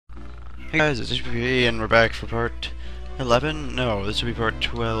Hey guys, it's HPP and we're back for part 11? No, this will be part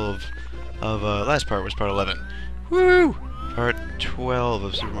 12 of, last part was part 11. Woo! Part 12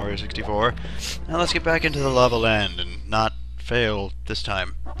 of Super Mario 64. Now let's get back into the lava land and not fail this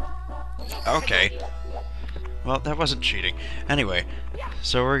time. Okay. Well, that wasn't cheating. Anyway,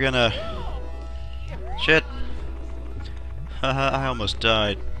 so we're gonna... Shit! Haha, I almost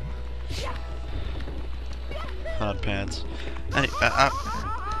died. Hot pants.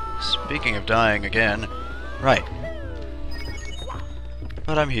 Speaking of dying again, right.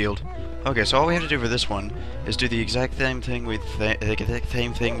 But I'm healed. Okay, so all we have to do for this one is do the exact same thing we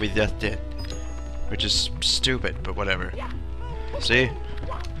just did, which is stupid, but whatever. See?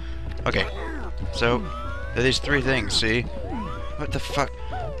 Okay. So there are these three things. See? What the fuck?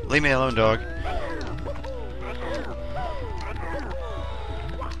 Leave me alone, dog.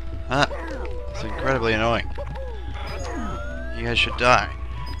 Ah, it's incredibly annoying. You guys should die.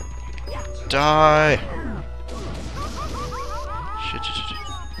 Die! Shit.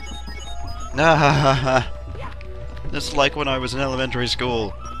 Nah. Just like when I was in elementary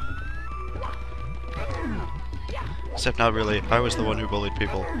school. Except not really. I was the one who bullied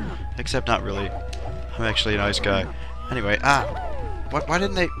people. Except not really. I'm actually a nice guy. Anyway, what? Why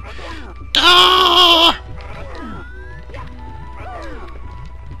didn't they? Ah!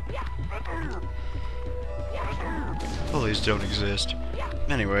 Bullies don't exist.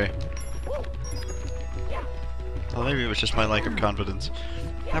 Anyway. Well, maybe it was just my lack of confidence.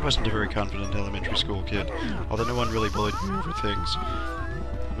 I wasn't a very confident elementary school kid, although no one really bullied me over things.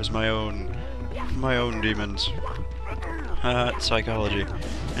 It was my own demons. Psychology.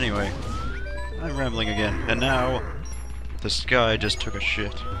 Anyway, I'm rambling again, and now the sky just took a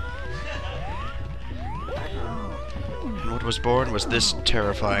shit. And what was born was this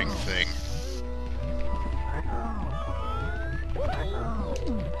terrifying thing.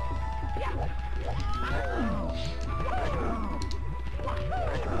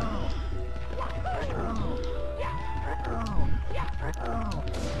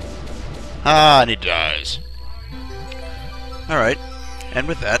 Ah, and he dies. Alright, and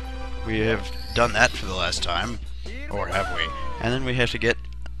with that, we have done that for the last time. Or have we? And then we have to get,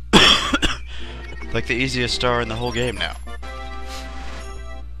 like, the easiest star in the whole game now.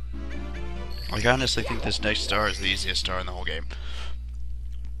 Like, I honestly think this next star is the easiest star in the whole game.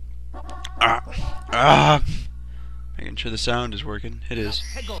 Making sure the sound is working. It is.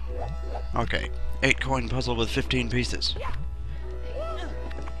 Okay, 8-coin puzzle with 15 pieces.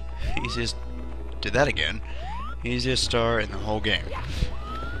 Easiest... Did that again. Easiest star in the whole game.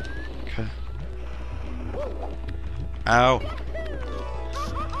 Okay. Ow.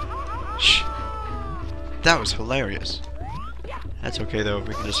 Shh. That was hilarious. That's okay though,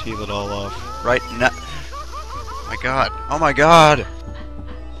 we can just heal it all off. Right now. My god. Oh my god!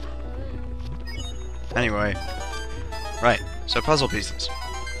 Anyway. Right, so puzzle pieces.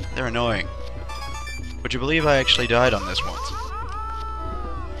 They're annoying. Would you believe I actually died on this once?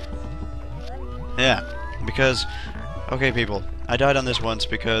 Yeah, because... Okay, people. I died on this once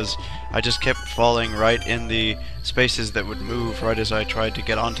because I just kept falling right in the spaces that would move right as I tried to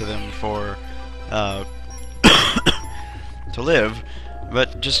get onto them for... to live.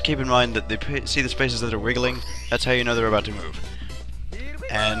 But just keep in mind that see the spaces that are wiggling? That's how you know they're about to move.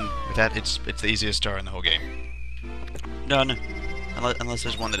 And with that, it's the easiest star in the whole game. Done. Unless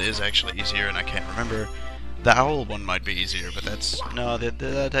there's one that is actually easier and I can't remember. The owl one might be easier, but that's... No, I did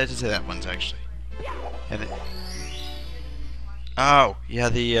say that one's actually. And oh, yeah,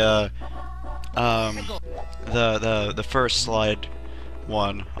 the first slide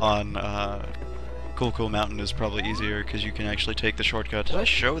one on, Cool Mountain is probably easier, because you can actually take the shortcut. Did I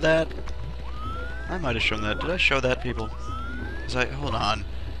show that? I might have shown that. Did I show that, people? Hold on.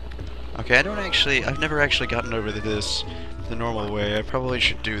 Okay, I've never actually gotten over this the normal way. I probably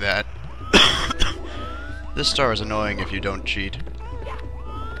should do that. This star is annoying if you don't cheat.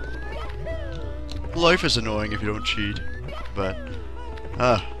 Life is annoying if you don't cheat. But,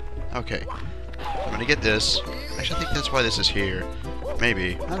 okay. I'm gonna get this. Actually, I think that's why this is here.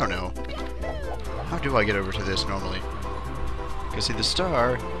 Maybe. I don't know. How do I get over to this normally? Because, see, the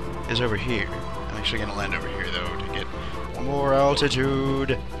star is over here. I'm actually gonna land over here, though, to get more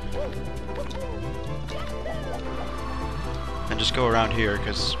altitude. And just go around here,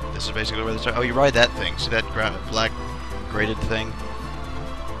 because this is basically where the star... Oh, you ride that thing. See that black grated thing?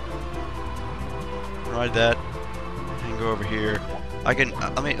 Ride that, and go over here. I can,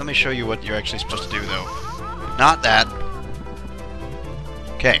 let me show you what you're actually supposed to do, though. Not that!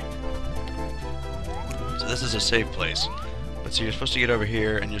 Okay. So this is a safe place. But so you're supposed to get over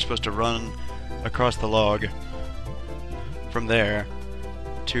here, and you're supposed to run across the log from there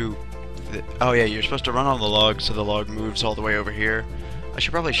to Oh yeah, you're supposed to run on the log so the log moves all the way over here. I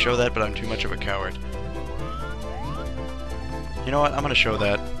should probably show that, but I'm too much of a coward. You know what? I'm gonna show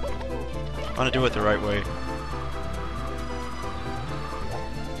that. I'm gonna do it the right way.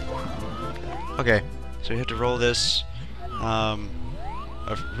 Okay, so you have to roll this,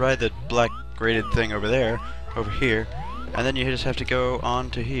 ride the black graded thing over there, over here, and then you just have to go on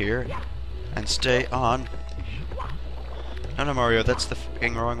to here, and stay on. No, no, Mario, that's the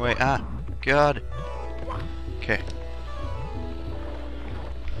fucking wrong way. Ah, God. Okay.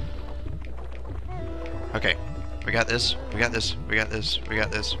 Okay, we got this, we got this, we got this, we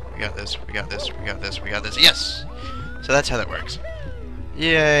got this, we got this, we got this, we got this, we got this. Yes! So that's how that works.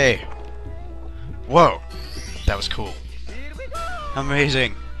 Yay! Whoa! That was cool.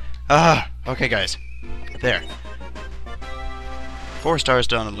 Amazing. Ah! Okay, guys. There. 4 stars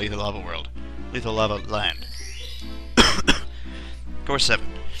done in Lethal Lava World. Lethal Lava Land. Course 7.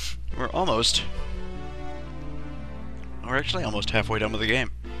 We're actually almost halfway done with the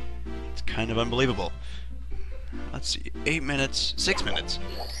game. It's kind of unbelievable. Let's see. 8 minutes. 6 minutes.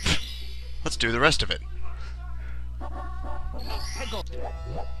 Let's do the rest of it.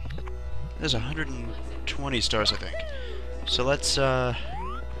 There's 120 stars, I think. So let's, yeah,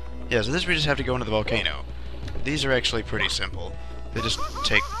 so this we just have to go into the volcano. These are actually pretty simple. They just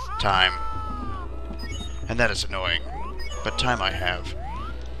take time. And that is annoying. But time I have.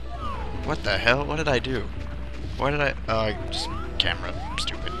 What the hell? What did I do? Why did I... just camera.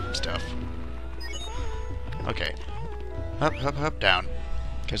 Stupid stuff. Okay. Up, up, up, down.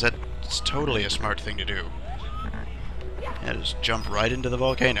 Because that's totally a smart thing to do. Yeah, just jump right into the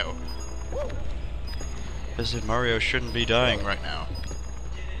volcano. As if Mario shouldn't be dying right now.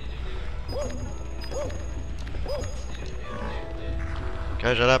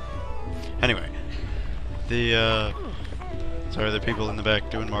 Okay, shut up. Anyway. Sorry, the people in the back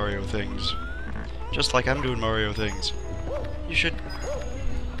doing Mario things. Just like I'm doing Mario things. We should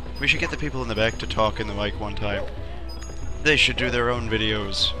get the people in the back to talk in the mic one time. They should do their own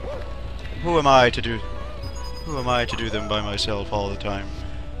videos. Who am I to do them by myself all the time?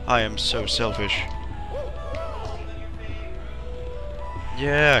 I am so selfish.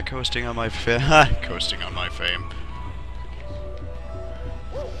 Yeah, coasting on my coasting on my fame.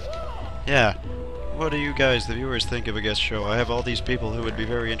 Yeah. What do you guys, the viewers, think of a guest show? I have all these people who would be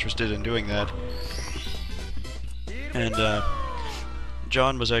very interested in doing that. And,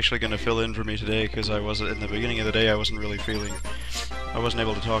 John was actually going to fill in for me today because I wasn't, in the beginning of the day, I wasn't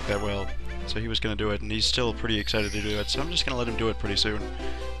able to talk that well. So he was going to do it, and he's still pretty excited to do it, so I'm just going to let him do it pretty soon.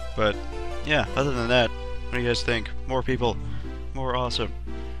 But, yeah, other than that, what do you guys think? More people. More awesome.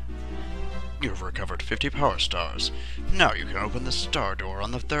 You've recovered 50 power stars. Now you can open the star door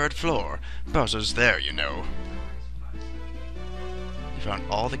on the 3rd floor. Bowser's there, you know. You found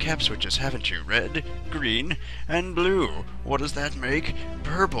all the cap switches, haven't you? Red, green, and blue. What does that make?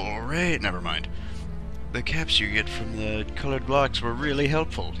 Purple, red. Never mind. The caps you get from the colored blocks were really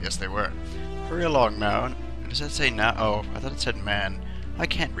helpful. Yes, they were. Hurry along now. Does that say now? Oh, I thought it said man. I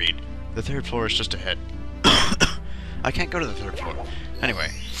can't read. The 3rd floor is just ahead. I can't go to the 3rd floor. Anyway.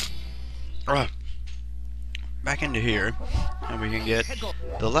 Back into here. And we can get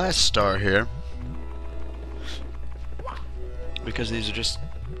the last star here. Because these are just...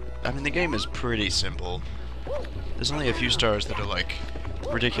 I mean, the game is pretty simple. There's only a few stars that are, like,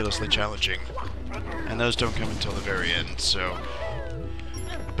 ridiculously challenging. And those don't come until the very end, so...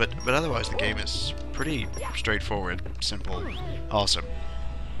 But otherwise, the game is pretty straightforward, simple, awesome.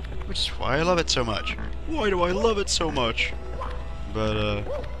 Which is why I love it so much. Why do I love it so much? But,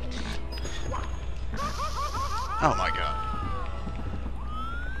 oh my god.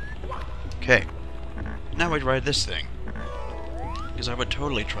 Okay. Now we'd ride this thing. Because I would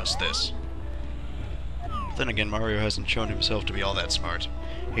totally trust this. Then again, Mario hasn't shown himself to be all that smart.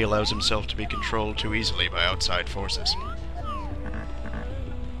 He allows himself to be controlled too easily by outside forces.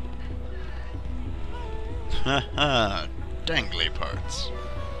 Haha, dangly parts.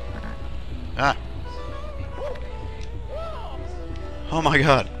 Ah! Oh my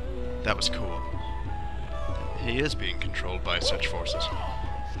god! That was cool. He is being controlled by such forces.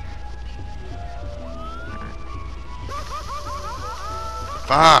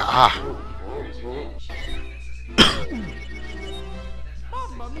 Ah!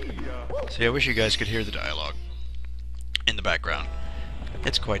 See, I wish you guys could hear the dialogue in the background.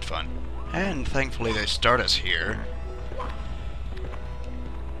 It's quite fun. And thankfully they start us here.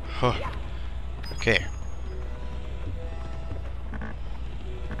 Huh. Okay.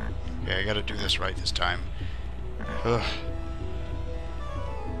 Okay, I gotta do this right this time. Ugh.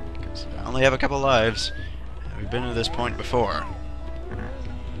 'Cause I only have a couple lives. We've been to this point before.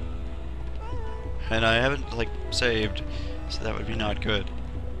 and I haven't, like, saved, so that would be not good.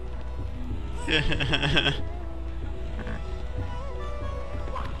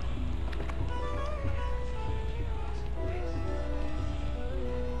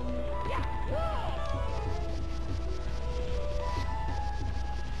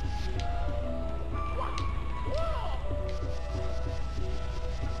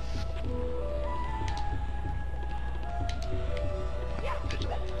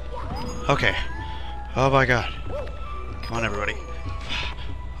 Okay. Oh my god. Come on, everybody.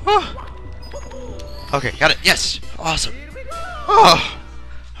 Okay, got it. Yes! Awesome. Oh!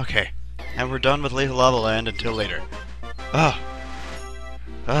 Okay. And we're done with Lethal Lava Land until later. Oh.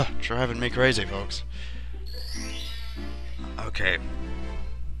 Oh, driving me crazy, folks. Okay.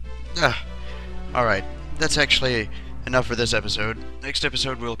 Alright. That's actually enough for this episode. Next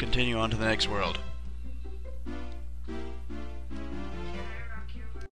episode, we'll continue on to the next world.